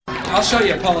I'll show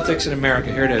you politics in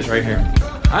America. Here it is, right here.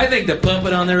 I think the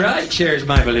puppet on the right shares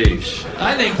my beliefs.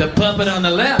 I think the puppet on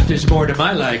the left is more to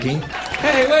my liking.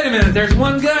 Hey, wait a minute. There's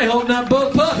one guy holding up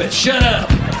both puppets. Shut up.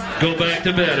 Go back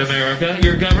to bed, America.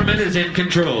 Your government is in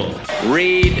control.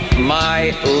 Read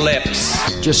my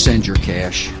lips. Just send your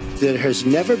cash. There has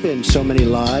never been so many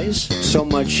lies, so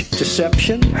much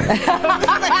deception. Doesn't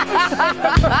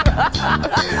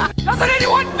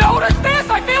anyone notice this?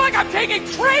 I feel like I'm taking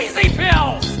crazy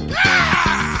pills.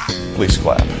 Please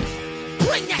clap.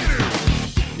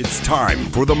 It's time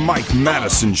for the Mike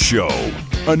Madison Show,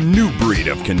 a new breed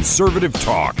of conservative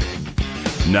talk.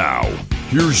 Now,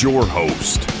 here's your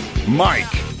host,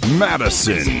 Mike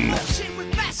Madison.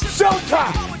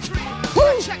 Showtime!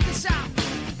 Woo!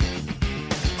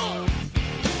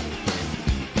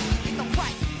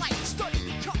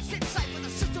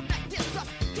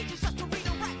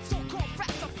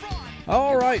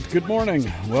 All right, good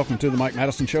morning. Welcome to the Mike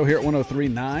Madison Show here at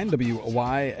 103.9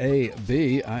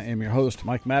 WYAB. I am your host,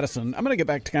 Mike Madison. I'm going to get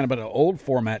back to kind of an old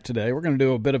format today. We're going to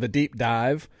do a bit of a deep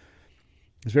dive.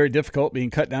 It's very difficult being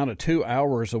cut down to 2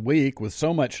 hours a week with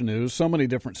so much news, so many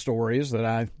different stories that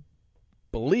I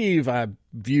believe I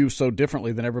view so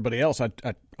differently than everybody else. I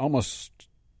almost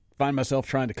find myself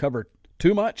trying to cover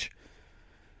too much.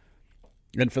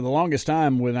 And for the longest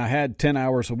time, when I had 10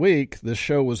 hours a week, this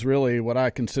show was really what I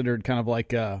considered kind of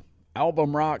like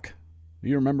album rock.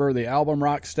 You remember the album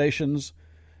rock stations?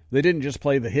 They didn't just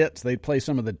play the hits. They'd play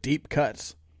some of the deep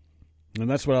cuts. And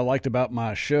that's what I liked about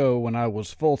my show when I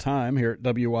was full-time here at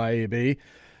WYAB.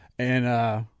 And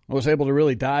I was able to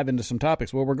really dive into some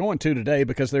topics. Well, we're going to today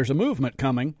because there's a movement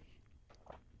coming,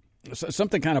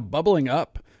 something kind of bubbling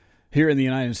up here in the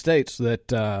United States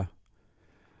that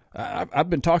I've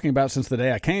been talking about since the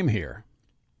day I came here.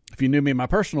 If you knew me in my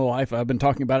personal life, I've been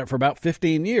talking about it for about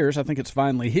 15 years. I think it's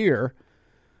finally here,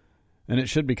 and it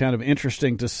should be kind of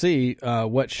interesting to see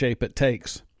what shape it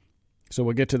takes. So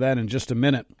we'll get to that in just a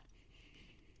minute.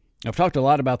 I've talked a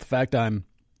lot about the fact I'm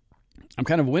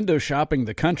kind of window shopping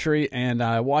the country, and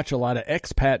I watch a lot of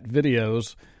expat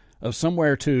videos of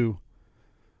somewhere to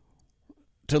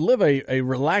live a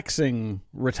relaxing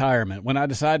retirement. When I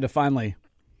decide to finally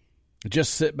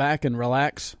just sit back and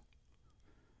relax.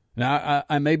 Now,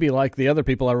 I may be like the other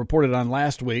people I reported on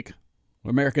last week,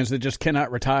 Americans that just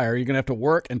cannot retire. You're going to have to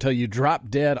work until you drop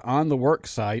dead on the work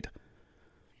site.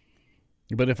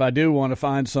 But if I do want to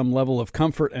find some level of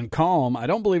comfort and calm, I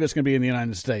don't believe it's going to be in the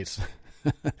United States.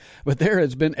 But there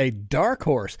has been a dark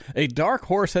horse. A dark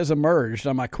horse has emerged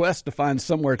on my quest to find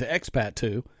somewhere to expat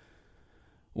to,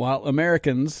 while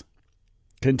Americans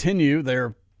continue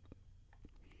their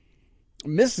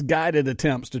misguided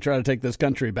attempts to try to take this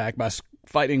country back by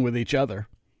fighting with each other.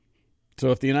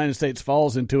 So if the United States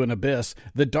falls into an abyss,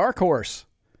 the dark horse,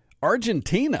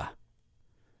 Argentina's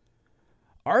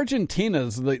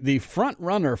the front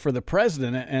runner for the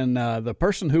president, and the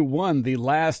person who won the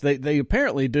last, they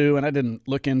apparently do, and I didn't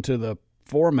look into the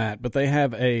format, but they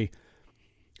have a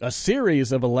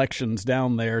series of elections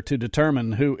down there to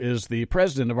determine who is the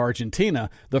president of Argentina.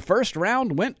 The first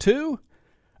round went to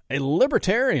a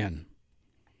libertarian.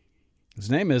 His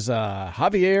name is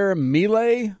Javier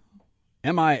Milei,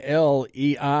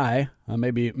 M-I-L-E-I. I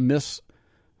may be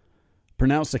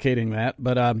mispronunciating that,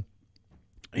 but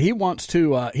he wants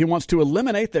to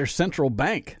eliminate their central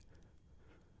bank.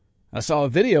 I saw a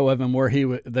video of him where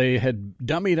they had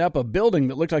dummied up a building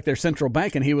that looked like their central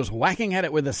bank, and he was whacking at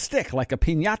it with a stick like a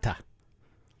piñata.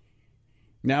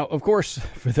 Now, of course,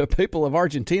 for the people of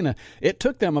Argentina, it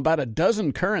took them about a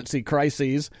dozen currency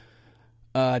crises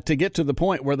to get to the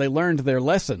point where they learned their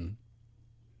lesson.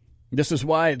 This is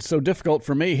why it's so difficult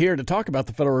for me here to talk about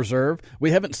the Federal Reserve.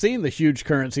 We haven't seen the huge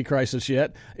currency crisis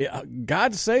yet.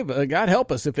 God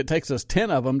help us if it takes us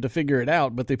 10 of them to figure it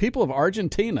out. But the people of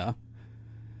Argentina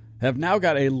have now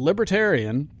got a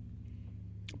libertarian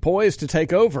poised to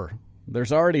take over.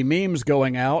 There's already memes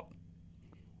going out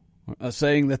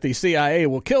saying that the CIA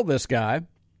will kill this guy.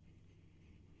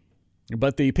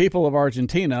 But the people of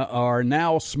Argentina are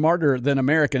now smarter than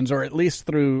Americans, or at least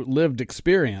through lived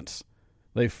experience.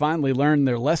 They finally learned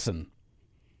their lesson.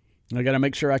 I got to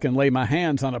make sure I can lay my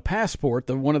hands on a passport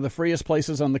that one of the freest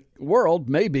places on the world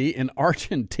may be in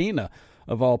Argentina,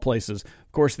 of all places.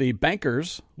 Of course, the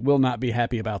bankers will not be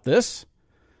happy about this.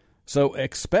 So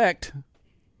expect,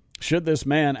 should this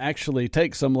man actually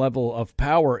take some level of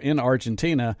power in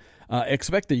Argentina,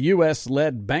 expect the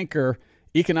U.S.-led banker,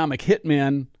 economic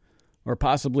hitmen, or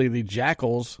possibly the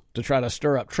jackals to try to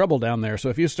stir up trouble down there. So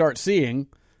if you start seeing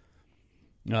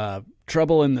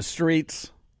trouble in the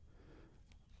streets,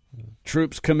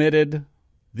 troops committed,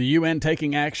 the UN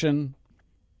taking action,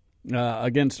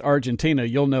 against Argentina,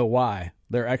 you'll know why.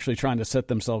 They're actually trying to set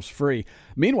themselves free.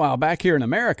 Meanwhile, back here in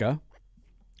America,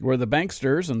 where the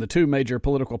banksters and the two major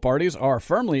political parties are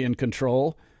firmly in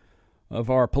control of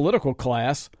our political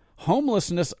class,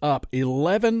 homelessness up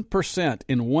 11%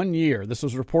 in 1 year. This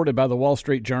was reported by the Wall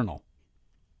Street Journal.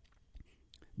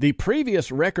 The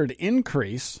previous record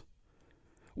increase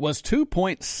was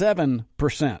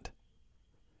 2.7%.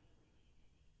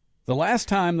 The last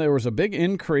time there was a big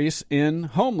increase in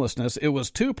homelessness, it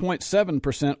was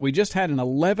 2.7%. We just had an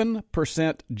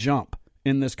 11% jump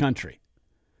in this country.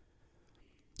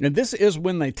 And this is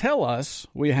when they tell us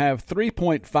we have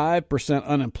 3.5%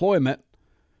 unemployment.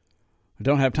 I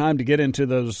don't have time to get into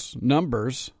those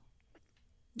numbers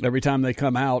every time they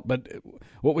come out, but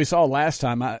what we saw last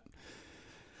time, I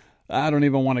don't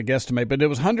even want to guesstimate, but it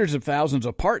was hundreds of thousands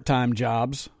of part-time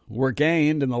jobs were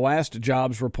gained in the last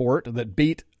jobs report that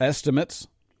beat estimates,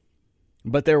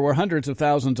 but there were hundreds of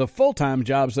thousands of full-time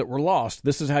jobs that were lost.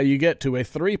 This is how you get to a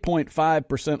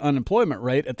 3.5% unemployment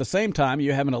rate. At the same time,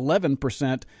 you have an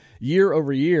 11%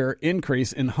 year-over-year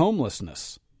increase in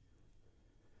homelessness.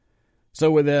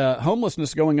 So with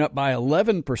homelessness going up by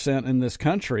 11% in this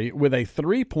country, with a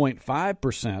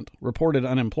 3.5% reported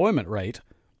unemployment rate,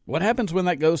 what happens when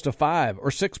that goes to 5 or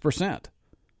 6%?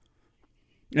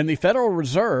 And the Federal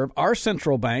Reserve, our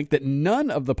central bank that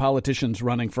none of the politicians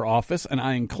running for office, and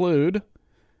I include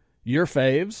your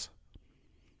faves,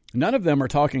 none of them are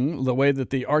talking the way that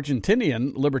the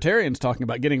Argentinian libertarians talking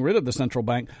about getting rid of the central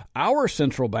bank. Our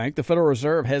central bank, the Federal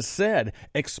Reserve, has said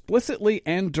explicitly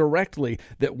and directly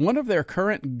that one of their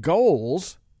current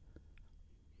goals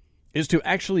is to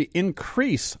actually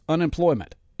increase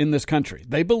unemployment in this country.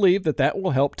 They believe that that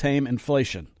will help tame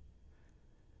inflation.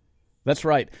 That's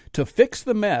right. To fix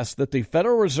the mess that the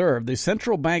Federal Reserve, the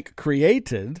central bank,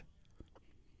 created,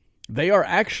 they are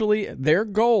actually, their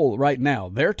goal right now,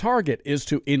 their target is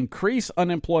to increase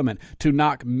unemployment, to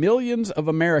knock millions of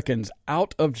Americans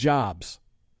out of jobs.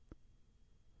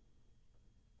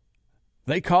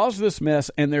 They caused this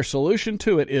mess, and their solution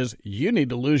to it is you need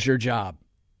to lose your job.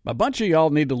 A bunch of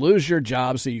y'all need to lose your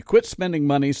job so you quit spending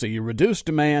money, so you reduce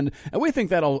demand, and we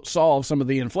think that'll solve some of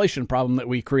the inflation problem that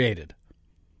we created.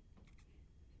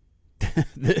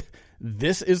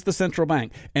 This is the central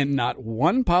bank, and not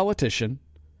one politician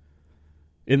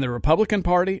in the Republican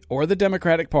Party or the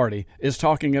Democratic Party is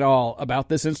talking at all about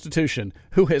this institution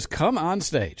who has come on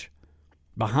stage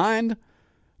behind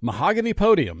mahogany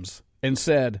podiums and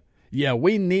said, yeah,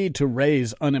 we need to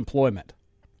raise unemployment.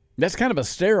 That's kind of a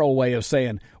sterile way of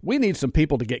saying we need some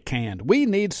people to get canned. We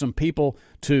need some people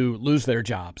to lose their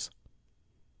jobs.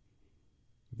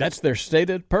 That's their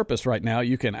stated purpose right now.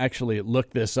 You can actually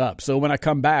look this up. So when I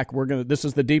come back, this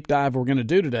is the deep dive we're going to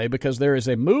do today, because there is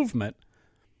a movement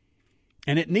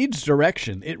and it needs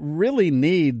direction. It really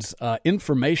needs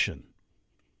information.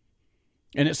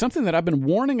 And it's something that I've been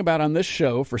warning about on this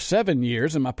show for 7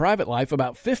 years, in my private life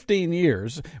about 15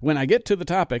 years. When I get to the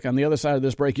topic on the other side of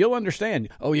this break, you'll understand,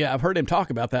 oh yeah, I've heard him talk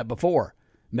about that before.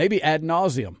 Maybe ad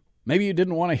nauseum. Maybe you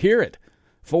didn't want to hear it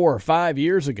 4 or 5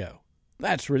 years ago.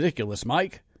 That's ridiculous,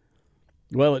 Mike.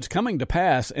 Well, it's coming to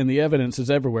pass, and the evidence is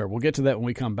everywhere. We'll get to that when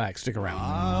we come back. Stick around.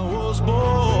 I was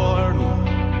born,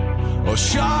 a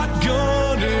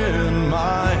shotgun in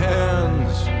my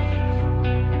hands,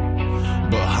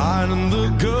 behind the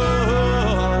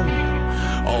gun,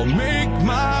 I'll make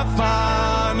my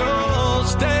final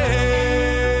stand.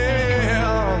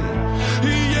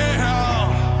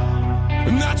 Yeah,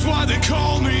 and that's why they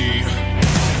call me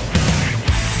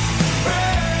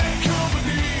Bad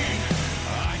Company.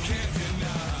 I can't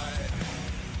deny.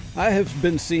 I have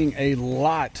been seeing a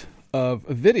lot of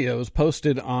videos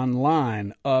posted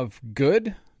online of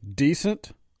good,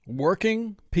 decent,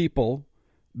 working people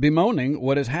bemoaning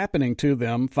what is happening to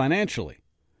them financially.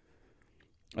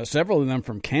 Several of them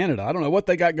from Canada. I don't know what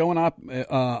they got going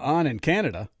on in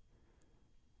Canada,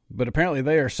 but apparently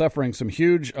they are suffering some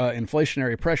huge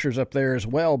inflationary pressures up there as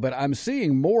well. But I'm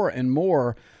seeing more and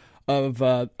more of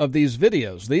these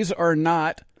videos. These are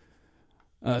not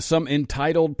some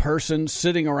entitled person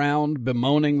sitting around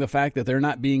bemoaning the fact that they're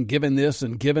not being given this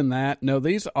and given that. No,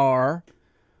 these are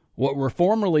what were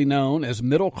formerly known as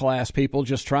middle-class people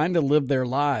just trying to live their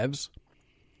lives,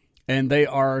 and they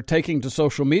are taking to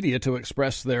social media to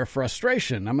express their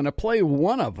frustration. I'm going to play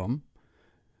one of them,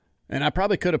 and I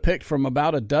probably could have picked from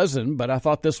about a dozen, but I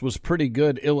thought this was pretty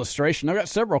good illustration. I've got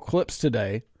several clips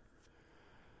today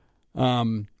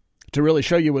to really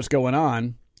show you what's going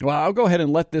on. Well, I'll go ahead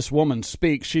and let this woman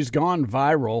speak. She's gone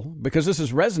viral because this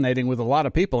is resonating with a lot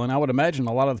of people, and I would imagine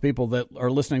a lot of the people that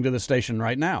are listening to this station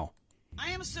right now.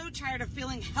 I am so tired of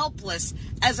feeling helpless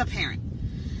as a parent.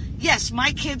 Yes,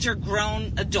 my kids are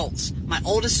grown adults. My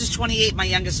oldest is 28, my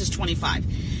youngest is 25.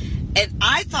 And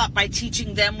I thought by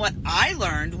teaching them what I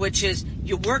learned, which is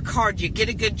you work hard, you get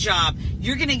a good job,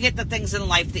 you're going to get the things in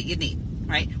life that you need,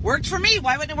 right? Worked for me,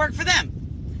 why wouldn't it work for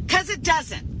them? Because it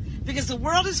doesn't. Because the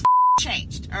world has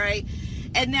changed, all right?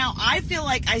 And now I feel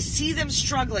like I see them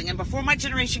struggling. And before my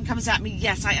generation comes at me,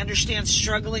 yes, I understand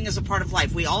struggling is a part of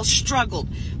life. We all struggled.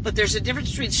 But there's a difference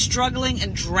between struggling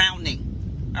and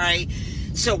drowning, all right?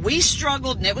 So we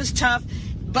struggled, and it was tough.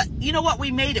 But you know what?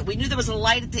 We made it. We knew there was a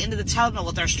light at the end of the tunnel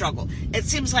with our struggle. It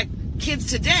seems like kids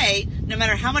today, no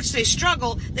matter how much they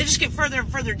struggle, they just get further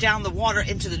and further down the water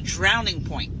into the drowning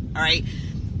point, all right?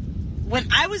 When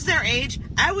I was their age,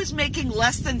 I was making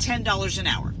less than $10 an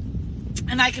hour,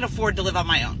 and I could afford to live on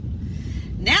my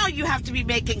own. Now you have to be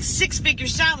making six-figure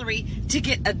salary to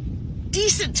get a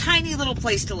decent, tiny little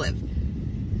place to live.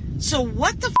 So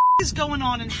what the is going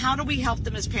on, and how do we help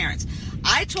them as parents?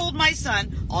 I told my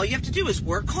son, all you have to do is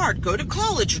work hard, go to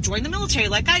college, or join the military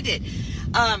like I did.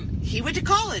 He went to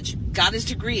college, got his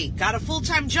degree, got a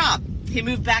full-time job. He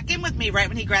moved back in with me right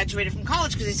when he graduated from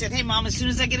college because he said, hey, Mom, as soon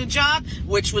as I get a job,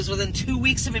 which was within 2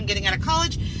 weeks of him getting out of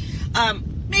college,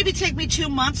 maybe take me 2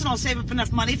 months and I'll save up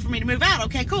enough money for me to move out.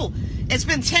 Okay, cool. It's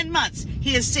been 10 months.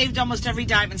 He has saved almost every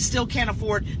dime and still can't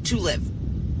afford to live.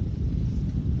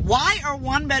 Why are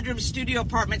one-bedroom studio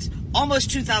apartments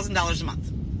almost $2,000 a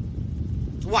month?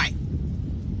 Why?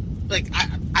 Like,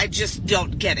 I just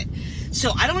don't get it.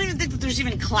 So I don't even think that there's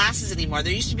even classes anymore.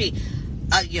 There used to be,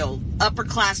 upper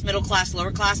class, middle class,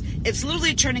 lower class. It's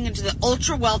literally turning into the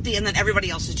ultra wealthy, and then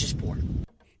everybody else is just poor.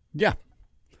 Yeah.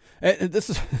 This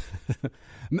is,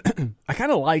 I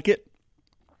kind of like it.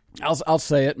 I'll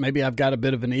say it. Maybe I've got a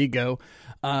bit of an ego.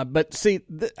 But see,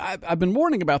 I've been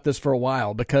warning about this for a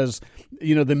while because,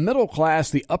 the middle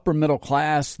class, the upper middle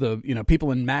class, the,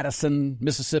 people in Madison,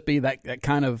 Mississippi, that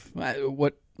kind of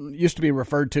what used to be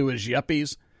referred to as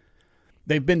yuppies.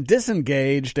 They've been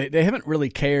disengaged. They haven't really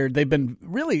cared. They've been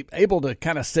really able to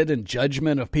kind of sit in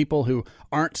judgment of people who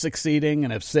aren't succeeding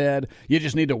and have said, you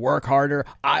just need to work harder.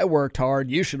 I worked hard.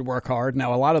 You should work hard.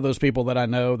 Now, a lot of those people that I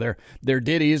know, their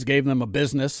ditties gave them a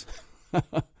business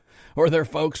or their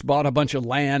folks bought a bunch of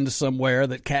land somewhere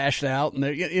that cashed out. And,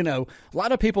 a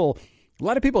lot of people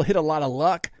hit a lot of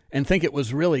luck and think it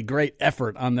was really great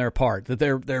effort on their part, that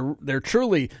they're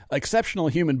truly exceptional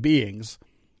human beings.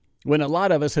 When a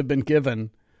lot of us have been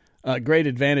given great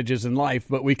advantages in life,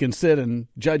 but we can sit in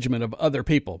judgment of other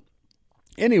people.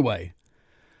 Anyway,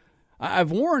 I've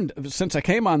warned since I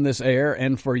came on this air,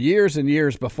 and for years and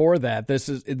years before that, this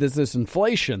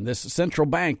inflation, this central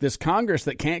bank, this Congress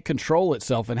that can't control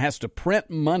itself and has to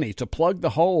print money to plug the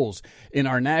holes in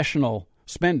our national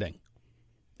spending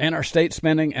and our state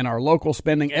spending and our local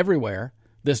spending everywhere.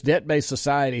 This debt-based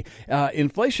society,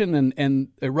 inflation and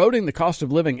eroding the cost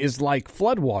of living is like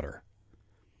floodwater.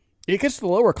 It gets the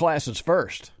lower classes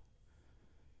first.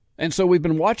 And so we've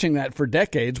been watching that for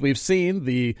decades. We've seen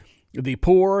the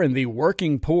poor and the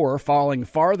working poor falling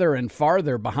farther and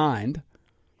farther behind.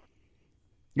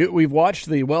 We've watched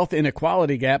the wealth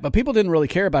inequality gap, but people didn't really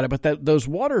care about it. But those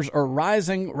waters are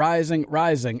rising.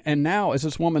 And now, as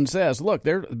this woman says, look,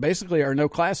 there basically are no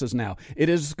classes now. It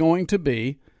is going to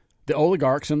be the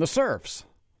oligarchs and the serfs.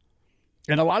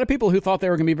 And a lot of people who thought they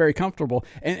were going to be very comfortable.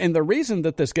 And the reason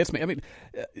that this gets me, I mean,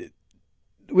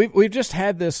 we've just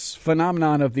had this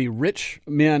phenomenon of the rich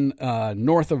men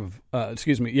north of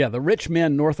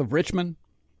Richmond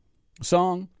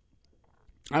song.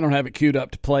 I don't have it queued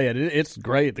up to play it. It's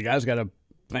great. The guy's got a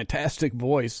fantastic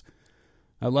voice.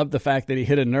 I love the fact that he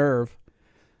hit a nerve.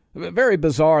 Very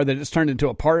bizarre that it's turned into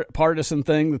a partisan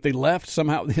thing, that the left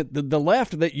somehow, the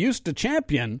left that used to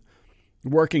champion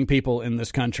working people in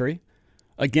this country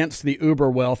against the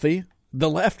uber wealthy, the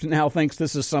left now thinks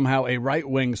this is somehow a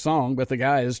right-wing song, but the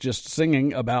guy is just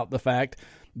singing about the fact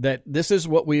that this is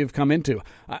what we have come into.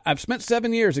 I've spent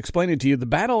 7 years explaining to you the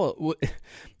battle.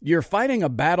 You're fighting a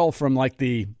battle from I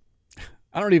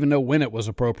don't even know when it was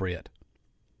appropriate.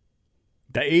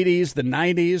 The 80s, the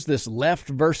 90s, this left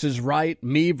versus right,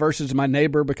 me versus my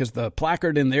neighbor because the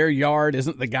placard in their yard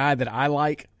isn't the guy that I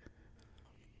like.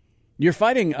 You're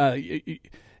fighting,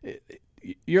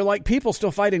 you're like people still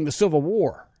fighting the Civil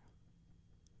War,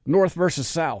 North versus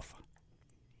South.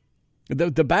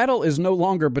 The battle is no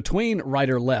longer between right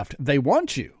or left. They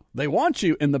want you. They want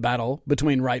you in the battle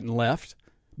between right and left,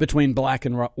 between black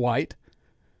and white.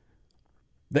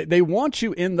 They want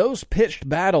you in those pitched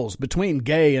battles between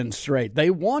gay and straight. They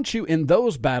want you in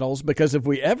those battles because if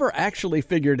we ever actually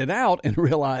figured it out and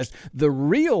realized the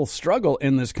real struggle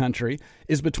in this country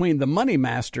is between the money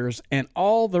masters and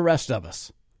all the rest of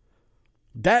us.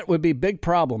 That would be big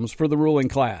problems for the ruling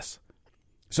class.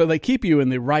 So they keep you in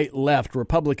the right, left,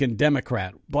 Republican,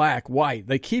 Democrat, black, white.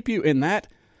 They keep you in that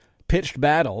pitched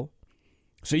battle.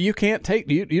 So you can't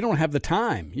you don't have the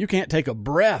time. You can't take a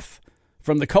breath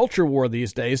from the culture war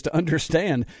these days to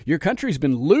understand your country's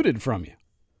been looted from you.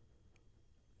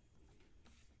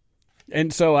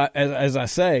 And so, as I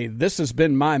say, this has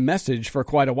been my message for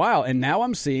quite a while. And now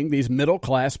I'm seeing these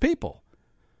middle-class people.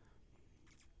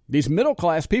 These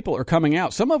middle-class people are coming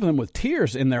out, some of them with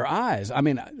tears in their eyes. I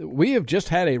mean, we have just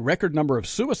had a record number of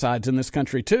suicides in this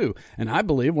country, too. And I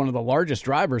believe one of the largest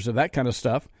drivers of that kind of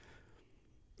stuff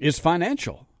is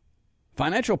financial.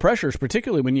 Financial pressures,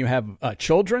 particularly when you have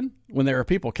children, when there are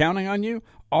people counting on you,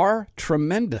 are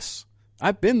tremendous.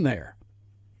 I've been there.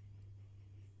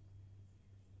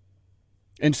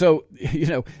 And so,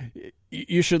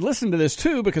 you should listen to this,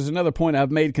 too, because another point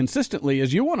I've made consistently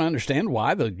is you want to understand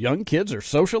why the young kids are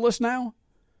socialists now?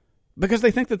 Because they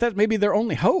think that may be their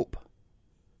only hope.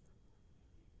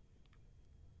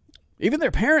 Even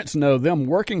their parents know them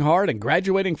working hard and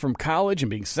graduating from college and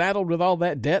being saddled with all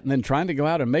that debt and then trying to go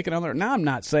out and make it on their own. Now, I'm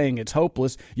not saying it's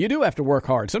hopeless. You do have to work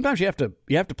hard. Sometimes you have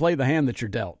to play the hand that you're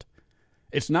dealt.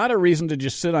 It's not a reason to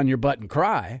just sit on your butt and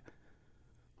cry.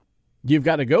 You've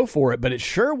got to go for it, but it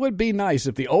sure would be nice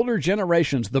if the older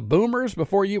generations, the boomers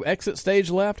before you exit stage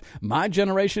left, my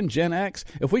generation, Gen X,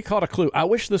 if we caught a clue. I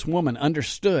wish this woman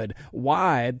understood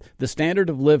why the standard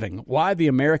of living, why the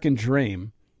American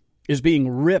dream is being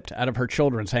ripped out of her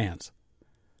children's hands.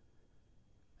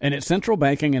 And it's central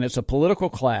banking and it's a political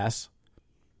class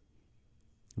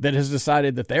that has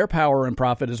decided that their power and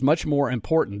profit is much more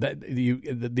important. That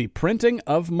the printing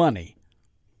of money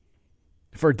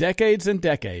for decades and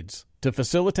decades to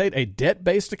facilitate a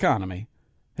debt-based economy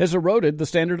has eroded the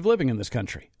standard of living in this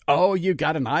country. Oh, you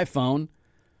got an iPhone,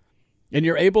 and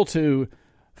you're able to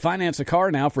finance a car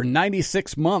now for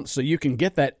 96 months so you can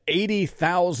get that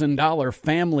 $80,000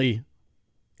 family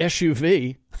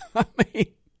SUV. I mean,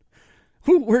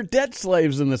 we're debt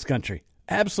slaves in this country.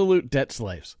 Absolute debt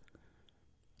slaves.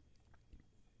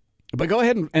 But go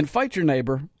ahead and fight your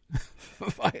neighbor.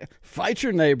 Fight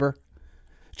your neighbor.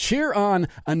 Cheer on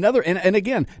another, and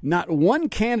again, not one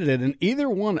candidate in either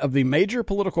one of the major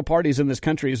political parties in this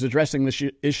country is addressing this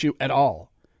issue at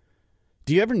all.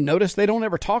 Do you ever notice they don't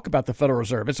ever talk about the Federal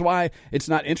Reserve? It's why it's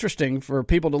not interesting for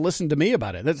people to listen to me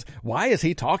about it. Why is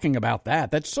he talking about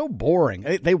that? That's so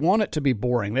boring. They want it to be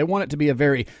boring. They want it to be a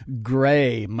very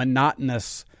gray,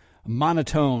 monotonous,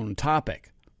 monotone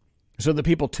topic so that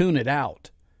people tune it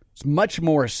out. It's much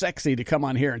more sexy to come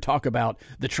on here and talk about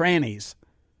the trannies.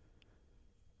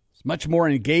 Much more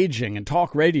engaging in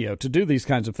talk radio to do these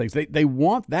kinds of things. They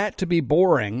want that to be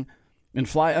boring and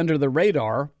fly under the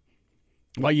radar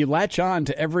while you latch on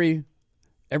to every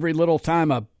little time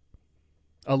a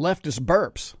leftist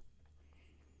burps.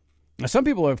 Now, some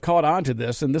people have caught on to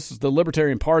this, and this is the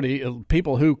Libertarian Party.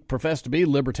 People who profess to be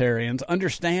libertarians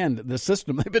understand the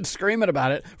system. They've been screaming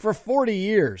about it for 40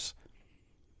 years.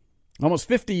 Almost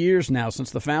 50 years now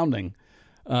since the founding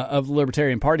of the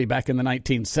Libertarian Party back in the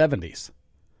 1970s.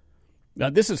 Now,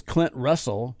 this is Clint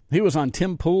Russell. He was on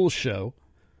Tim Pool's show.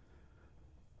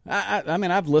 I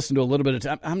mean, I've listened to a little bit of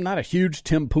time. I'm not a huge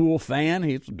Tim Pool fan.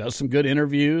 He does some good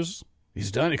interviews. He's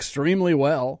done extremely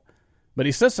well. But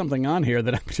he says something on here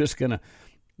that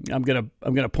I'm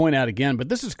gonna point out again. But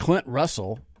this is Clint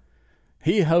Russell.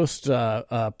 He hosts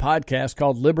a podcast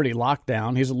called Liberty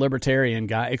Lockdown. He's a libertarian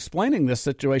guy explaining this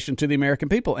situation to the American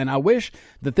people. And I wish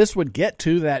that this would get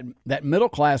to that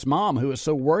middle-class mom who is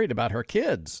so worried about her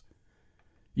kids.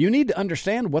 You need to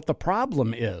understand what the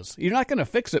problem is. You're not going to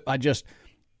fix it by just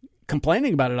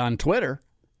complaining about it on Twitter.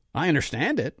 I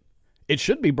understand it. It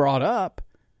should be brought up.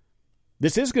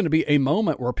 This is going to be a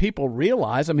moment where people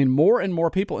realize, I mean, more and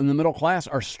more people in the middle class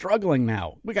are struggling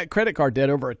now. We got credit card debt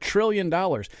over $1 trillion.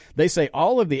 They say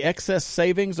all of the excess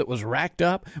savings that was racked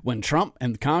up when Trump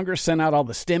and Congress sent out all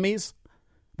the stimmies,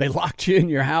 they locked you in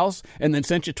your house and then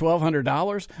sent you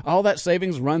 $1,200. All that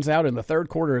savings runs out in the third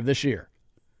quarter of this year.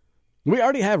 We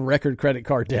already have record credit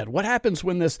card debt. What happens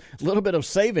when this little bit of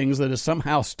savings that is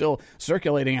somehow still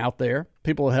circulating out there,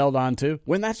 people held on to,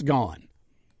 when that's gone?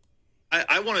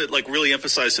 I want to really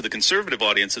emphasize to the conservative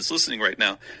audience that's listening right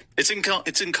now, it's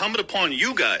incumbent upon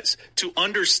you guys to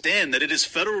understand that it is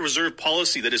Federal Reserve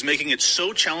policy that is making it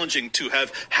so challenging to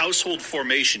have household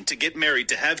formation, to get married,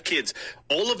 to have kids.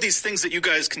 All of these things that you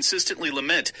guys consistently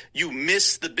lament, you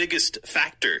miss the biggest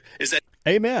factor is that.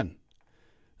 Amen.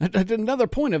 Another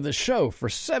point of the show for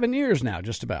 7 years now,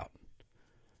 just about.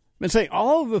 I've been saying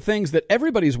all of the things that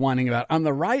everybody's whining about on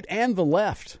the right and the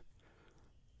left.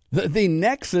 The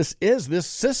nexus is this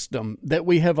system that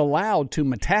we have allowed to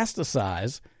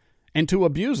metastasize and to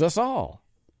abuse us all.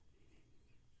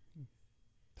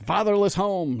 Fatherless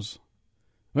homes.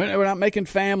 We're not making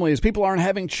families. People aren't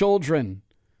having children.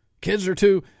 Kids are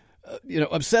too,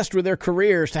 obsessed with their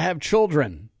careers to have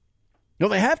children. No,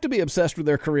 they have to be obsessed with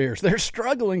their careers. They're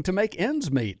struggling to make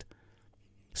ends meet.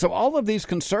 So all of these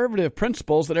conservative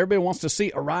principles that everybody wants to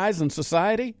see arise in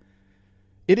society,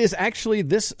 it is actually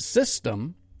this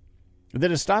system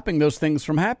that is stopping those things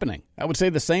from happening. I would say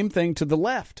the same thing to the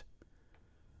left.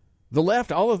 The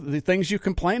left, all of the things you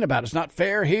complain about, it's not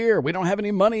fair here. We don't have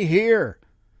any money here.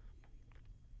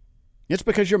 It's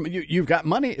because you've got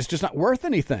money. It's just not worth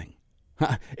anything.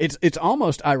 It's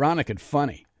almost ironic and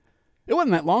funny. It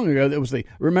wasn't that long ago that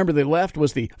remember the left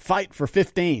was the fight for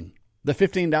the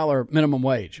 $15 minimum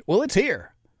wage. Well, it's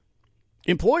here.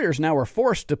 Employers now are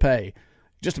forced to pay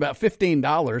just about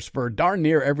 $15 for darn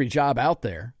near every job out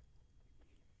there.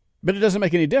 But it doesn't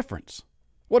make any difference.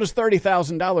 What does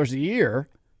 $30,000 a year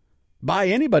buy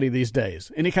anybody these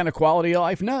days? Any kind of quality of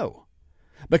life? No.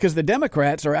 Because the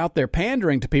Democrats are out there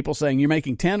pandering to people saying, you're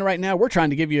making 10 right now. We're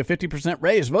trying to give you a 50%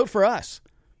 raise. Vote for us.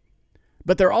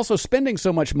 But they're also spending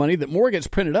so much money that more gets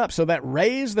printed up. So that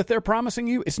raise that they're promising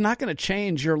you, it's not going to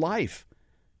change your life.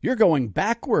 You're going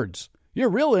backwards. Your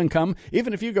real income,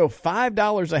 even if you go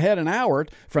 $5 ahead an hour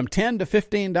from $10 to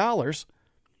 $15,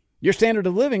 your standard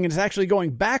of living is actually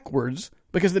going backwards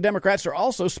because the Democrats are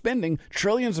also spending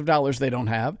trillions of dollars they don't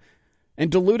have and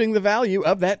diluting the value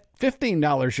of that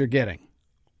 $15 you're getting.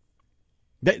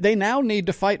 They now need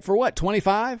to fight for what,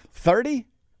 25, 30?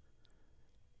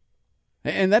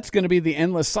 And that's going to be the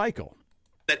endless cycle.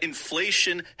 That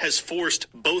inflation has forced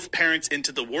both parents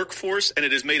into the workforce, and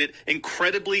it has made it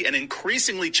incredibly and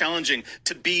increasingly challenging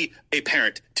to be a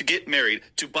parent, to get married,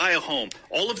 to buy a home.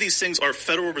 All of these things are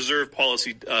Federal Reserve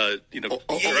policy. But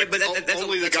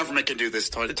only the government can do this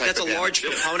type of That's a large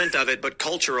component of it, but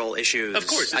cultural issues. Of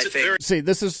course, I think. See,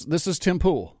 this is Tim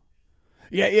Pool.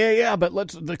 Yeah. But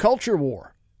the culture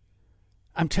war.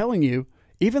 I'm telling you.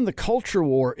 Even the culture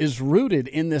war is rooted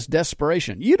in this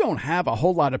desperation. You don't have a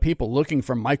whole lot of people looking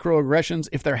for microaggressions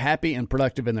if they're happy and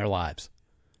productive in their lives.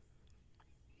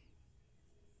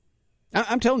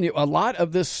 I'm telling you, a lot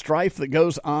of this strife that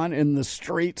goes on in the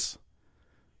streets,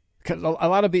 a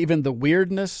lot of even the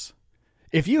weirdness,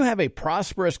 if you have a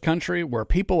prosperous country where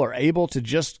people are able to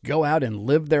just go out and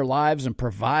live their lives and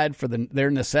provide for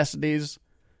their necessities,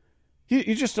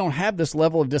 you just don't have this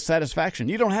level of dissatisfaction.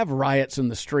 You don't have riots in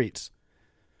the streets.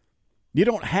 You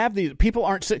don't have these people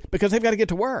aren't sick because they've got to get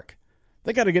to work.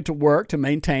 They got to get to work to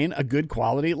maintain a good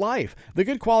quality life. The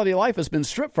good quality of life has been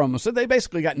stripped from them, so they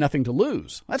basically got nothing to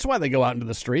lose. That's why they go out into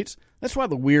the streets. That's why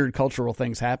the weird cultural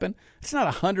things happen. It's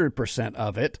not 100%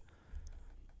 of it.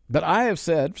 But I have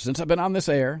said, since I've been on this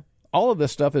air, all of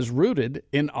this stuff is rooted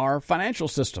in our financial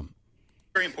system.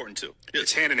 Very important, too.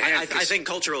 It's hand in hand. I think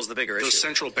cultural is the bigger issue. Those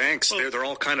central banks, they're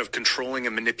all kind of controlling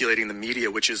and manipulating the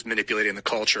media, which is manipulating the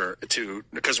culture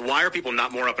because why are people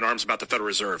not more up in arms about the Federal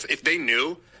Reserve? If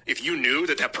you knew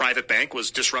that private bank was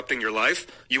disrupting your life,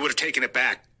 you would have taken it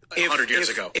back 100 years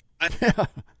ago.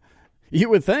 You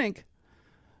would think.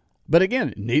 But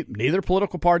again, neither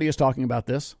political party is talking about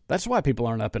this. That's why people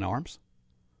aren't up in arms.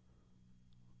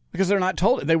 Because they're not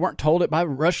told it. They weren't told it by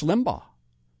Rush Limbaugh.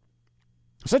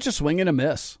 Such a swing and a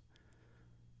miss.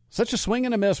 Such a swing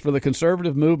and a miss for the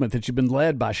conservative movement that you've been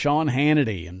led by Sean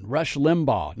Hannity and Rush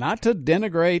Limbaugh. Not to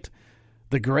denigrate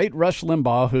the great Rush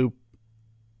Limbaugh, who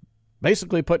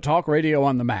basically put talk radio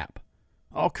on the map.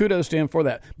 All kudos to him for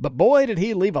that. But boy, did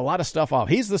he leave a lot of stuff off.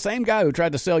 He's the same guy who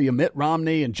tried to sell you Mitt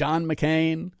Romney and John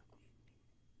McCain.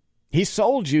 He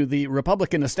sold you the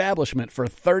Republican establishment for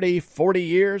 30, 40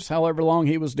 years, however long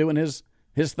he was doing his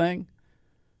thing.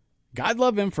 God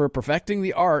love him for perfecting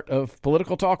the art of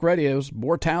political talk radios.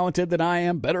 More talented than I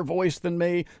am, better voice than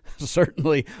me,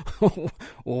 certainly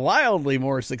wildly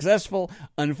more successful.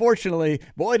 Unfortunately,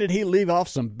 boy, did he leave off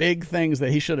some big things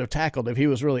that he should have tackled if he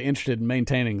was really interested in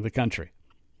maintaining the country.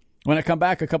 When I come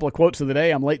back, a couple of quotes of the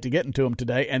day. I'm late to getting to them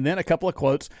today. And then a couple of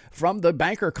quotes from the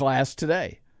banker class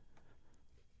today.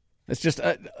 It's just...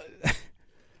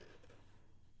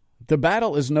 The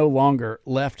battle is no longer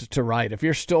left to right. If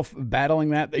you're still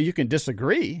battling that, you can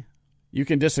disagree. You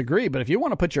can disagree, but if you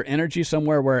want to put your energy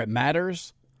somewhere where it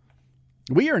matters,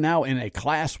 we are now in a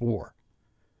class war.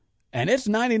 And it's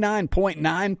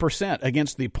 99.9%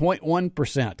 against the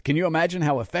 0.1%. Can you imagine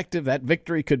how effective that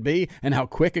victory could be and how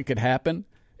quick it could happen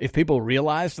if people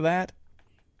realized that?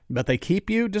 But they keep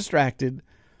you distracted.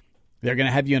 They're going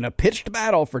to have you in a pitched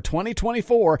battle for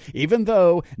 2024, even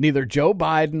though neither Joe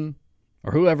Biden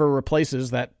or whoever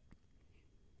replaces that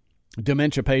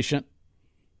dementia patient.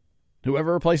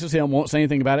 Whoever replaces him won't say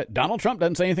anything about it. Donald Trump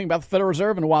doesn't say anything about the Federal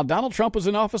Reserve. And while Donald Trump was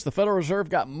in office, the Federal Reserve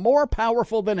got more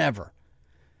powerful than ever.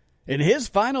 In his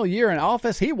final year in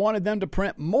office, he wanted them to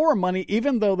print more money,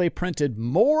 even though they printed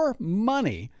more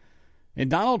money in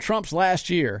Donald Trump's last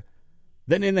year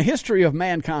than in the history of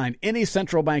mankind, any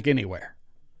central bank anywhere.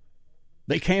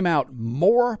 They came out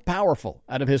more powerful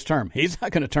out of his term. He's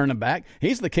not going to turn them back.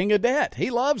 He's the king of debt. He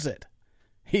loves it.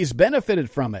 He's benefited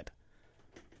from it.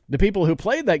 The people who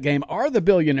played that game are the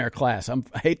billionaire class. I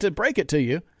hate to break it to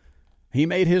you. He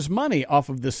made his money off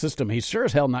of this system. He's sure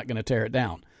as hell not going to tear it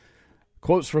down.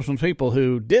 Quotes from some people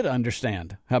who did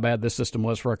understand how bad this system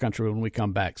was for our country when we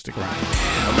come back. Stick around.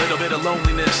 A little bit of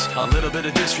loneliness, a little bit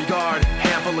of disregard,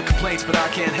 handful of complaints, but I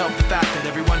can't help the fact that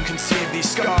everyone can see these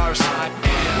scars.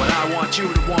 What I want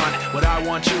you to want, what I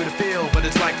want you to feel, but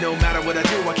it's like no matter what I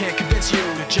do, I can't convince you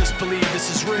to just believe this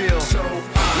is real. So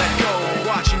let go of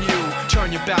watching you,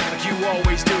 turn your back like you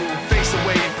always do, face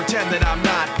away and pretend that I'm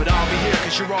not, but I'll be here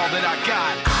cause you're all that I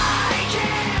got. I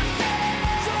can't.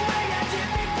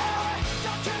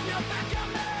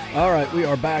 All right, we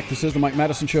are back. This is the Mike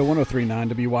Madison Show,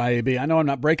 103.9 WYAB. I know I'm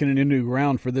not breaking any new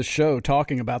ground for this show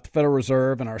talking about the Federal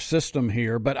Reserve and our system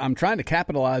here, but I'm trying to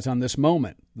capitalize on this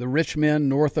moment. The rich men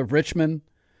north of Richmond,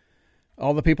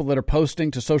 all the people that are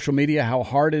posting to social media how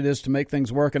hard it is to make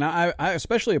things work. And I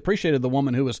especially appreciated the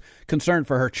woman who was concerned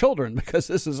for her children, because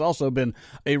this has also been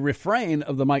a refrain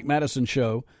of the Mike Madison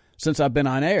Show since I've been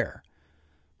on air.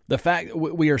 The fact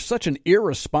we are such an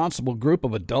irresponsible group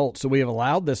of adults that we have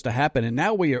allowed this to happen. And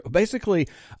now we are basically,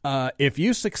 if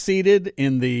you succeeded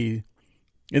in the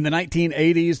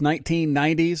 1980s,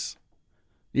 1990s,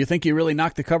 you think you really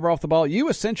knocked the cover off the ball? You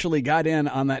essentially got in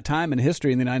on that time in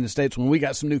history in the United States when we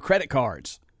got some new credit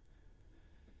cards.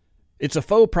 It's a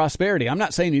faux prosperity. I'm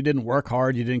not saying you didn't work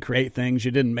hard, you didn't create things,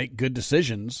 you didn't make good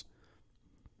decisions.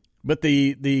 But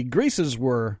the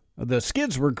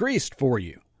skids were greased for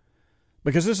you.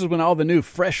 Because this is when all the new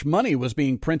fresh money was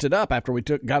being printed up after we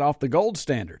got off the gold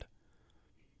standard.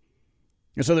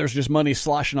 And so there's just money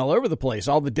sloshing all over the place.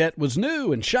 All the debt was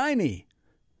new and shiny.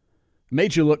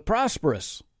 Made you look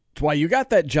prosperous. That's why you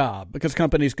got that job, because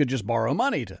companies could just borrow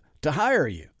money to hire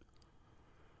you.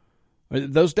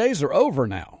 Those days are over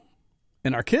now,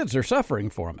 and our kids are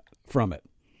suffering from it.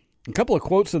 A couple of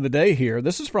quotes of the day here.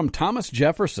 This is from Thomas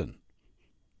Jefferson.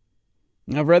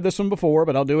 I've read this one before,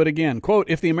 but I'll do it again. Quote,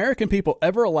 "If the American people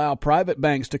ever allow private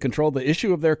banks to control the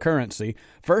issue of their currency,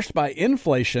 first by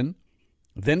inflation,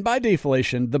 then by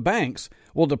deflation, the banks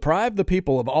will deprive the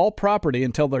people of all property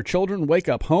until their children wake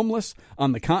up homeless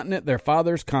on the continent their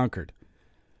fathers conquered.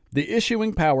 The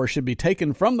issuing power should be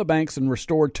taken from the banks and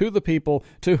restored to the people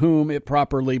to whom it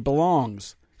properly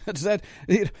belongs." Does that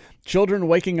children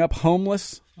waking up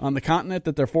homeless on the continent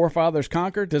that their forefathers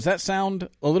conquered? Does that sound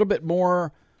a little bit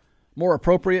more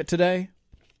appropriate today?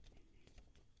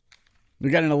 We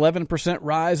got an 11%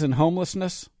 rise in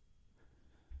homelessness.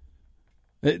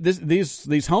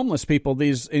 These homeless people,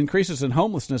 these increases in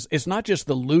homelessness, it's not just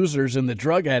the losers and the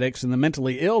drug addicts and the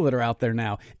mentally ill that are out there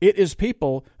now. It is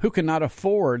people who cannot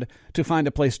afford to find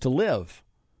a place to live.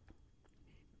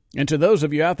 And to those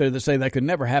of you out there that say that could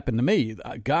never happen to me,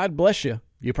 God bless you.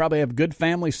 You probably have good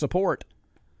family support.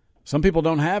 Some people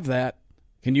don't have that.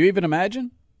 Can you even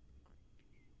imagine?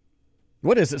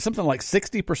 What is it? Something like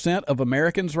 60% of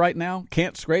Americans right now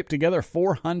can't scrape together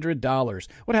 $400.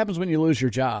 What happens when you lose your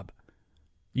job?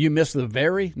 You miss the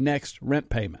very next rent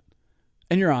payment,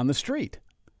 and you're on the street.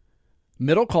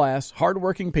 Middle class,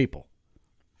 hardworking people.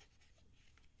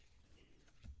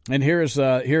 And here's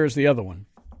the other one.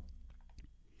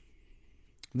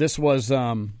 This was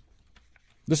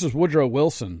Woodrow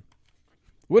Wilson.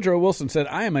 Woodrow Wilson said,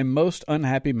 "I am a most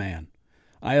unhappy man.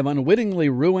 I have unwittingly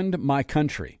ruined my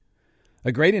country.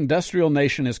 A great industrial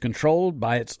nation is controlled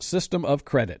by its system of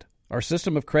credit. Our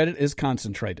system of credit is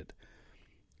concentrated.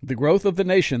 The growth of the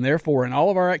nation, therefore, and all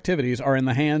of our activities are in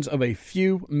the hands of a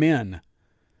few men.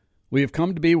 We have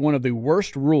come to be one of the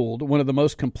worst ruled, one of the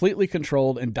most completely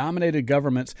controlled and dominated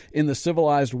governments in the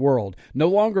civilized world. No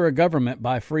longer a government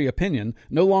by free opinion,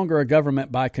 no longer a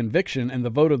government by conviction and the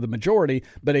vote of the majority,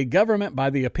 but a government by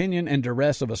the opinion and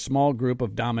duress of a small group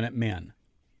of dominant men."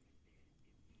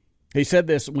 He said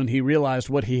this when he realized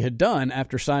what he had done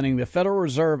after signing the Federal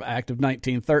Reserve Act of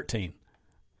 1913.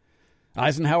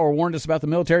 Eisenhower warned us about the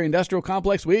military-industrial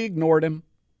complex. We ignored him.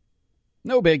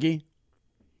 No biggie.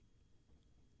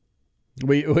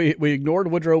 We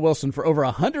ignored Woodrow Wilson for over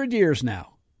 100 years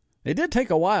now. It did take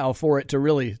a while for it to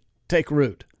really take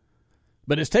root.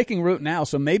 But it's taking root now,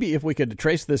 so maybe if we could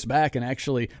trace this back and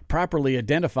actually properly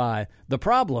identify the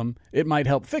problem, it might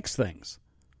help fix things.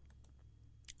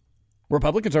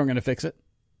 Republicans aren't going to fix it,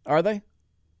 are they?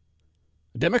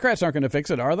 Democrats aren't going to fix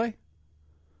it, are they?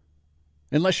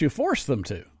 Unless you force them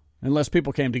to, unless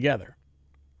people came together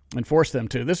and forced them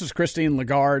to. This is Christine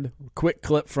Lagarde, quick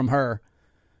clip from her.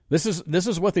 This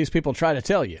is what these people try to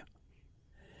tell you.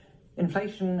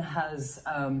 Inflation has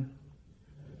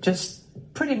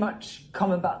just pretty much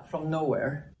come about from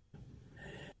nowhere.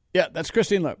 Yeah, that's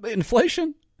Christine Lagarde.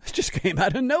 Inflation just came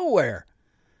out of nowhere.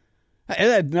 It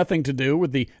had nothing to do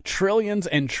with the trillions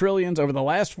and trillions over the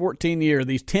last 14 years,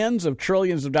 these tens of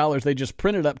trillions of dollars they just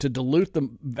printed up to dilute the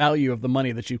value of the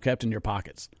money that you kept in your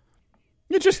pockets.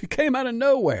 It just came out of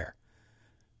nowhere.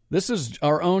 This is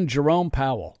our own Jerome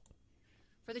Powell.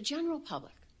 For the general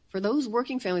public, for those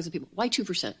working families of people, why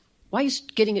 2%? Why is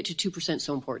getting it to 2%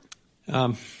 so important?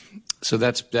 So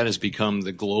that has become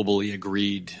the globally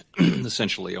agreed,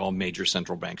 essentially all major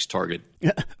central banks target.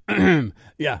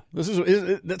 Yeah,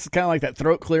 that's kind of like that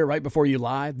throat clear right before you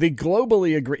lie. The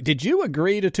globally agreed. Did you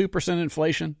agree to 2%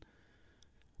 inflation?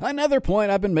 Another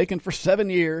point I've been making for 7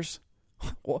 years.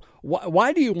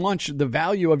 Why do you want the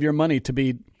value of your money to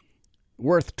be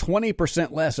worth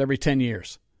 20% less every 10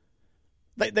 years?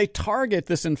 They target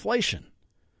this inflation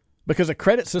because a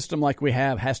credit system like we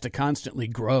have has to constantly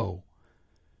grow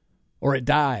or it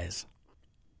dies.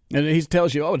 And he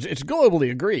tells you, it's globally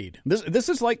agreed. This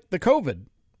is like the COVID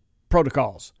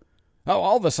protocols.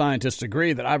 All the scientists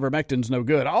agree that ivermectin's no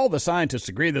good. All the scientists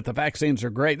agree that the vaccines are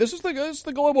great. This is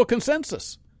the global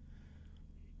consensus.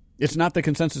 It's not the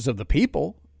consensus of the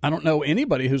people. I don't know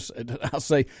anybody I'll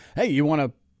say, hey, you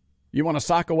want to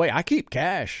sock away? I keep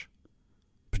cash,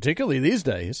 particularly these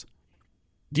days.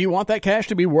 Do you want that cash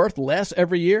to be worth less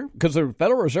every year? Because the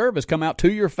Federal Reserve has come out to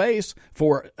your face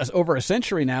for over a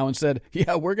century now and said,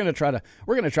 yeah, we're going to try to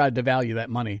devalue that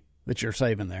money that you're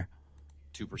saving there.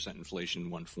 2% inflation in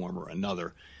one form or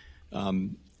another. How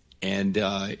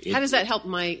does that help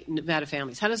my Nevada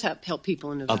families? How does that help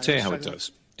people in Nevada? I'll tell you how it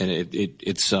does. And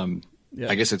it's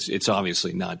I guess it's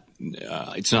obviously not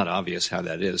it's not obvious how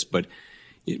that is, but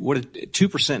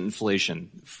 2%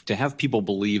 inflation, to have people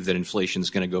believe that inflation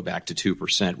is going to go back to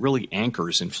 2% really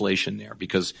anchors inflation there,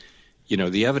 because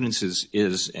the evidence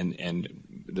is and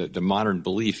the modern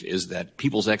belief is that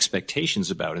people's expectations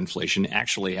about inflation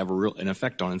actually have an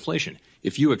effect on inflation.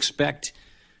 If you expect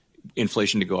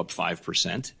inflation to go up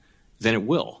 5%, then it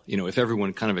will. If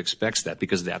everyone kind of expects that,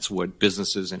 because that's what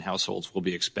businesses and households will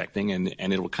be expecting, and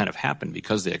it'll kind of happen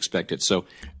because they expect it. So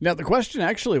now the question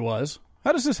actually was,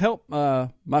 how does this help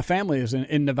my family is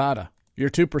in Nevada,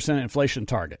 your 2% inflation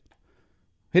target?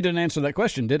 He didn't answer that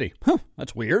question, did he?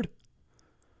 That's weird.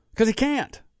 Because he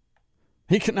can't.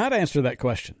 He cannot answer that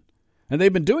question. And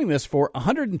they've been doing this for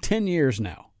 110 years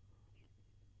now.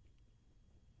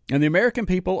 And the American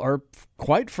people are,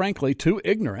 quite frankly, too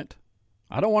ignorant.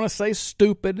 I don't want to say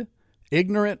stupid.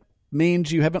 Ignorant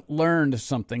means you haven't learned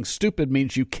something. Stupid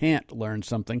means you can't learn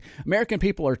something. American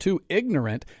people are too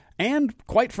ignorant and,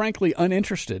 quite frankly,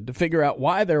 uninterested to figure out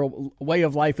why their way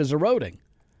of life is eroding.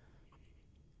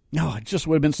 No, it just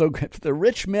would have been so good. The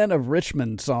Rich Men of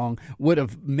Richmond song would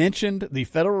have mentioned the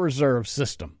Federal Reserve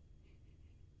System.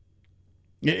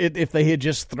 If they had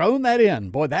just thrown that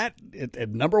in, boy,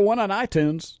 number one on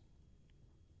iTunes.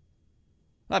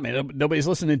 I mean, nobody's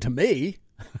listening to me.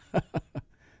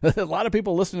 A lot of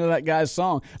people listening to that guy's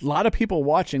song. A lot of people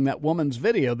watching that woman's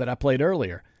video that I played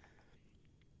earlier.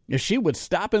 If she would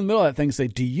stop in the middle of that thing and say,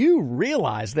 do you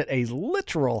realize that a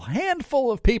literal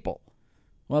handful of people,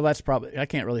 well, that's probably, I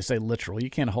can't really say literal. You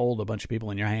can't hold a bunch of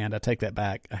people in your hand. I take that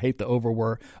back. I hate the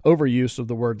overuse of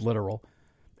the word literal.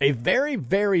 A very,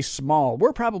 very small,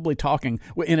 we're probably talking,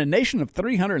 in a nation of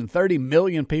 330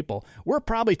 million people, we're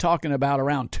probably talking about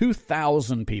around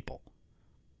 2,000 people.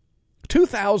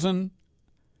 2,000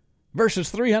 versus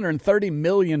 330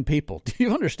 million people. Do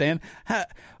you understand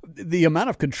the amount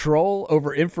of control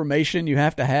over information you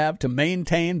have to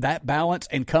maintain that balance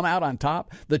and come out on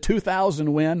top? The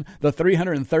 2,000 win, the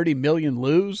 330 million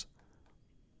lose?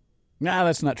 No,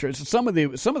 that's not true. Some of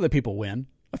the people win.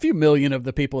 A few million of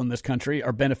the people in this country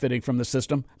are benefiting from the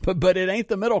system, but it ain't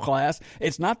the middle class.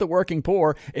 It's not the working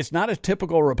poor. It's not a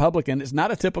typical Republican. It's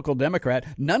not a typical Democrat.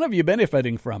 None of you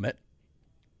benefiting from it.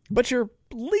 But your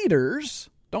leaders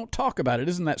don't talk about it.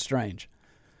 Isn't that strange?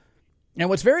 And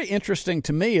what's very interesting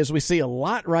to me is we see a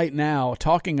lot right now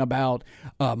talking about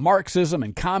Marxism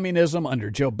and communism under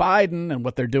Joe Biden and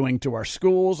what they're doing to our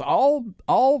schools.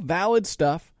 All valid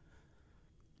stuff.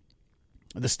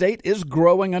 The state is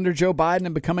growing under Joe Biden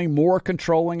and becoming more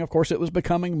controlling. Of course, it was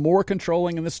becoming more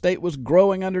controlling, and the state was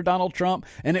growing under Donald Trump,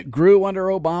 and it grew under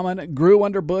Obama, and it grew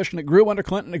under Bush, and it grew under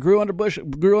Clinton, and it grew under Bush,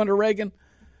 it grew under Reagan.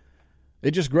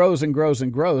 It just grows and grows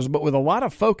and grows, but with a lot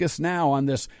of focus now on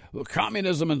this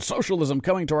communism and socialism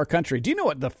coming to our country. Do you know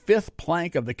what the fifth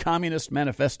plank of the Communist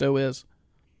Manifesto is?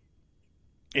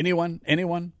 Anyone?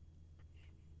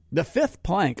 The fifth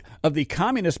plank of the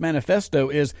Communist Manifesto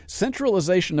is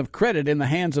centralization of credit in the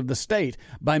hands of the state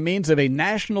by means of a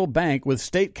national bank with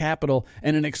state capital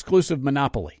and an exclusive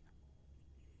monopoly.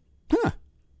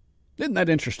 Isn't that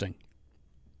interesting?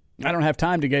 I don't have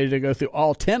time to go through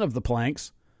all 10 of the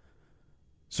planks.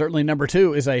 Certainly number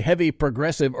 2 is a heavy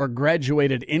progressive or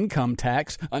graduated income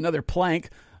tax, another plank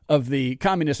of the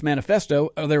Communist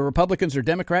Manifesto. Are there Republicans or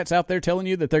Democrats out there telling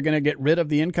you that they're going to get rid of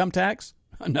the income tax?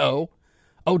 No.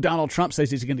 Oh, Donald Trump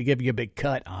says he's going to give you a big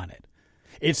cut on it.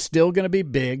 It's still going to be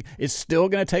big. It's still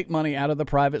going to take money out of the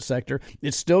private sector.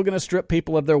 It's still going to strip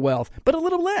people of their wealth, but a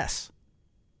little less.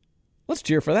 Let's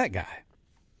cheer for that guy.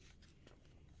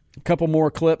 A couple more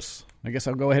clips. I guess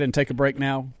I'll go ahead and take a break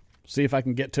now, see if I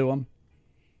can get to them.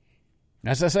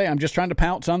 As I say, I'm just trying to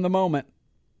pounce on the moment.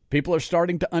 People are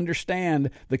starting to understand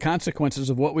the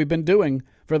consequences of what we've been doing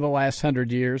for the last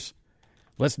 100 years.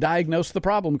 Let's diagnose the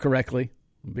problem correctly.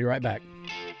 We'll be right back.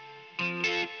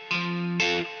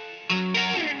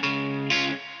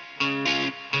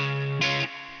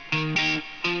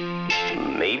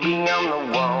 Maybe I'm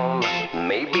the one,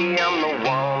 maybe I'm the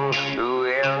one who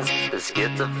is the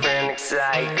schizophrenic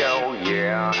psycho,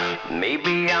 yeah.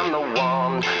 Maybe I'm the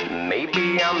one,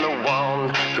 maybe I'm the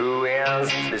one who is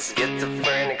the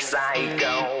schizophrenic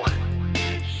psycho.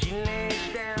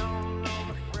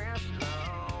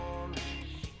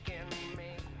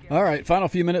 All right, final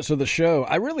few minutes of the show.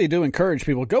 I really do encourage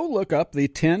people, go look up the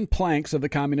 10 planks of the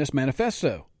Communist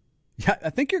Manifesto. Yeah, I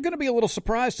think you're going to be a little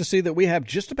surprised to see that we have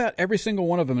just about every single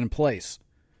one of them in place.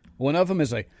 One of them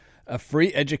is a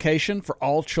free education for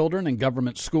all children in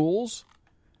government schools.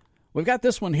 We've got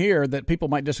this one here that people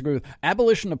might disagree with.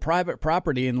 Abolition of private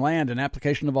property in land and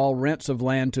application of all rents of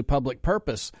land to public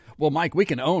purpose. Well, Mike, we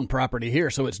can own property here,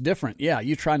 so it's different. Yeah,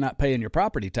 you try not paying your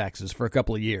property taxes for a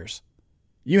couple of years.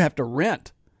 You have to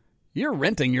rent. You're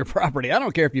renting your property. I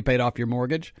don't care if you paid off your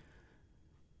mortgage.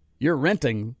 You're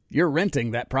renting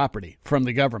that property from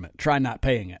the government. Try not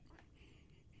paying it.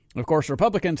 Of course,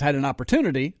 Republicans had an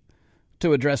opportunity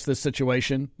to address this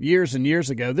situation years and years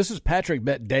ago. This is Patrick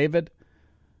Bet-David.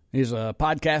 He's a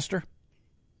podcaster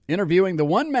interviewing the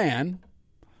one man.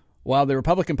 While the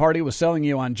Republican Party was selling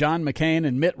you on John McCain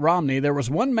and Mitt Romney, there was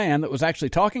one man that was actually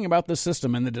talking about the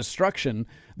system and the destruction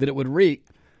that it would wreak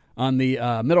on the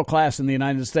middle class in the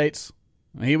United States.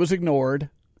 He was ignored,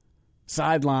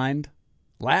 sidelined,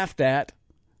 laughed at.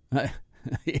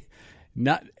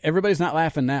 Everybody's not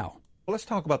laughing now. Well, let's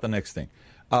talk about the next thing.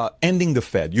 Ending the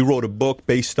Fed. You wrote a book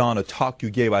based on a talk you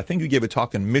gave. I think you gave a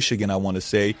talk in Michigan, I want to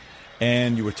say.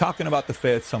 And you were talking about the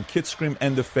Fed. Some kids scream,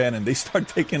 end the Fed, and they start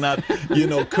taking out,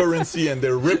 currency, and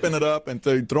they're ripping it up and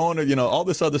they're throwing it, all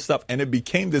this other stuff. And it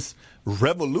became this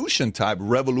revolution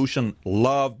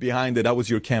love behind it. That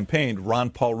was your campaign, Ron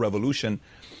Paul Revolution.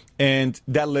 And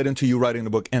that led into you writing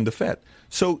the book, End the Fed.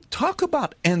 So talk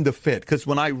about End the Fed, because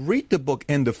when I read the book,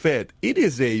 End the Fed, it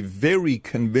is a very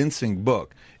convincing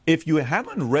book. If you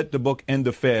haven't read the book, End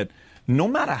the Fed, no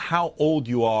matter how old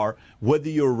you are, whether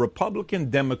you're a Republican,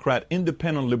 Democrat,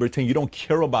 Independent, Libertarian, you don't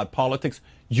care about politics,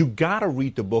 you got to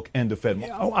read the book, End the Fed.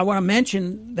 I want to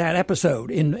mention that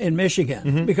episode in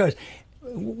Michigan, because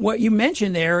what you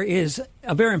mentioned there is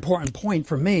a very important point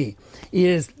for me,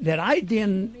 is that I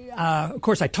didn't, of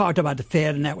course, I talked about the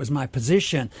Fed, and that was my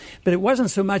position, but it wasn't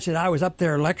so much that I was up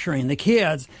there lecturing the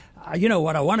kids.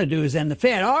 What I want to do is end the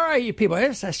Fed. All right, you people,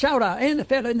 it's a shout out, end the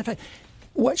Fed, end the Fed.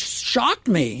 What shocked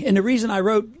me, and the reason I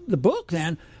wrote the book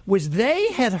then, was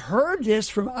they had heard this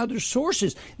from other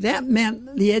sources. That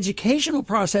meant the educational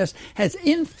process has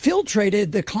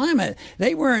infiltrated the climate.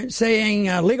 They weren't saying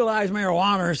legalize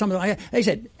marijuana or something like that. They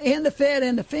said, end the Fed,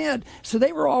 end the Fed. So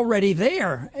they were already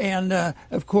there. And,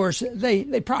 of course, they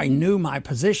probably knew my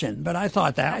position. But I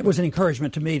thought that was an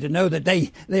encouragement to me to know that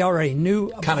they already knew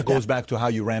about kind of goes back to how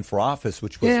you ran for office,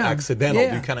 which was accidental.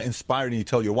 You kind of inspired and you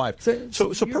tell your wife.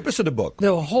 So purpose of the book.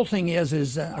 The whole thing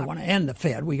is I want to end the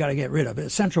Fed. We got to get rid of it.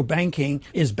 Central banking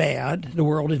is bad. The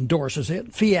world endorses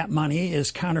it. Fiat money is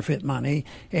counterfeit money.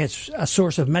 It's a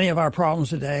source of many of our problems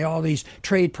today. All these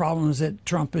trade problems that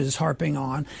Trump is harping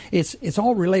on. It's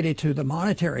all related to the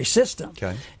monetary system.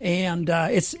 Okay. And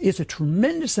it's a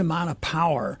tremendous amount of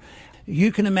power.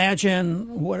 You can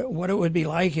imagine what it would be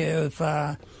like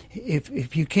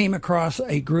if you came across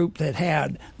a group that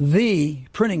had the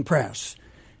printing press.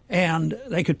 And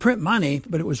they could print money,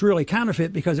 but it was really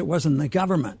counterfeit because it wasn't the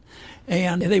government.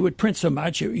 And they would print so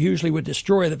much, it usually would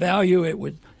destroy the value. It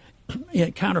would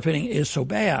counterfeiting is so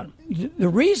bad. The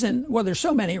reason, well, there's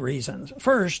so many reasons.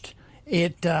 First,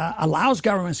 it allows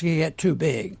governments to get too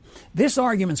big. This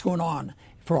argument's going on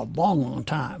for a long, long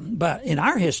time. But in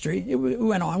our history, it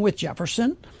went on with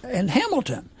Jefferson and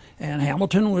Hamilton. And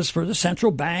Hamilton was for the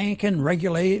central bank and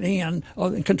regulating and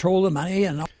control of the money.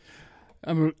 And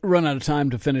I'm run out of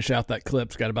time to finish out that clip.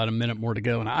 It's got about a minute more to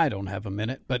go, and I don't have a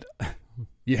minute. But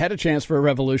you had a chance for a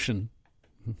revolution.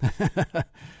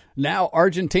 Now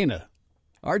Argentina.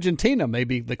 Argentina may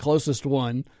be the closest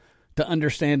one to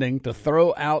understanding to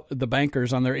throw out the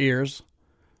bankers on their ears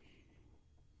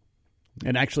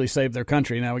and actually save their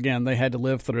country. Now, again, they had to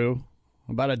live through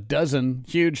about a dozen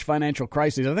huge financial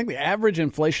crises. I think the average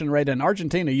inflation rate in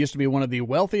Argentina used to be one of the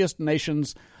wealthiest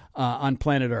nations on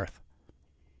planet Earth.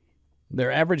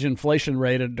 Their average inflation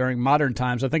rate during modern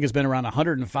times, I think, has been around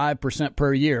 105%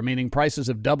 per year, meaning prices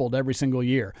have doubled every single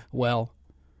year. Well,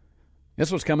 this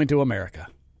was coming to America.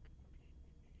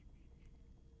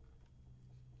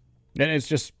 And it's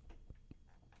just,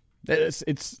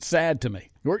 it's sad to me.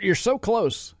 You're so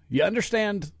close. You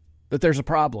understand that there's a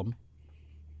problem.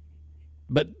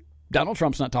 But Donald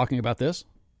Trump's not talking about this.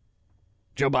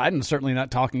 Joe Biden's certainly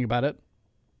not talking about it.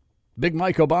 Big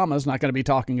Mike Obama's not going to be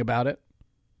talking about it.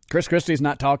 Chris Christie's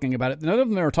not talking about it. None of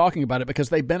them are talking about it because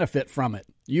they benefit from it.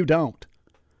 You don't.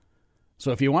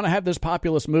 So if you want to have this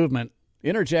populist movement,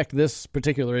 interject this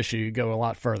particular issue, you go a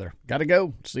lot further. Got to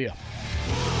go. See ya.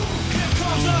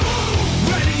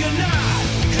 Ready or not,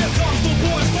 here comes the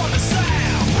boys for the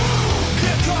sound.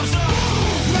 Here comes the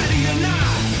ready or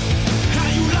not. How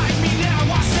you like me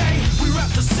now? I say we rep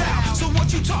the South. So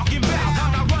what you talking about?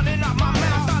 I'm not running out my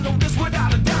mouth. I know this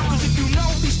without a doubt. 'Cause if you know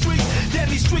these streets, then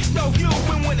these streets know you.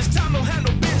 And when it's time to handle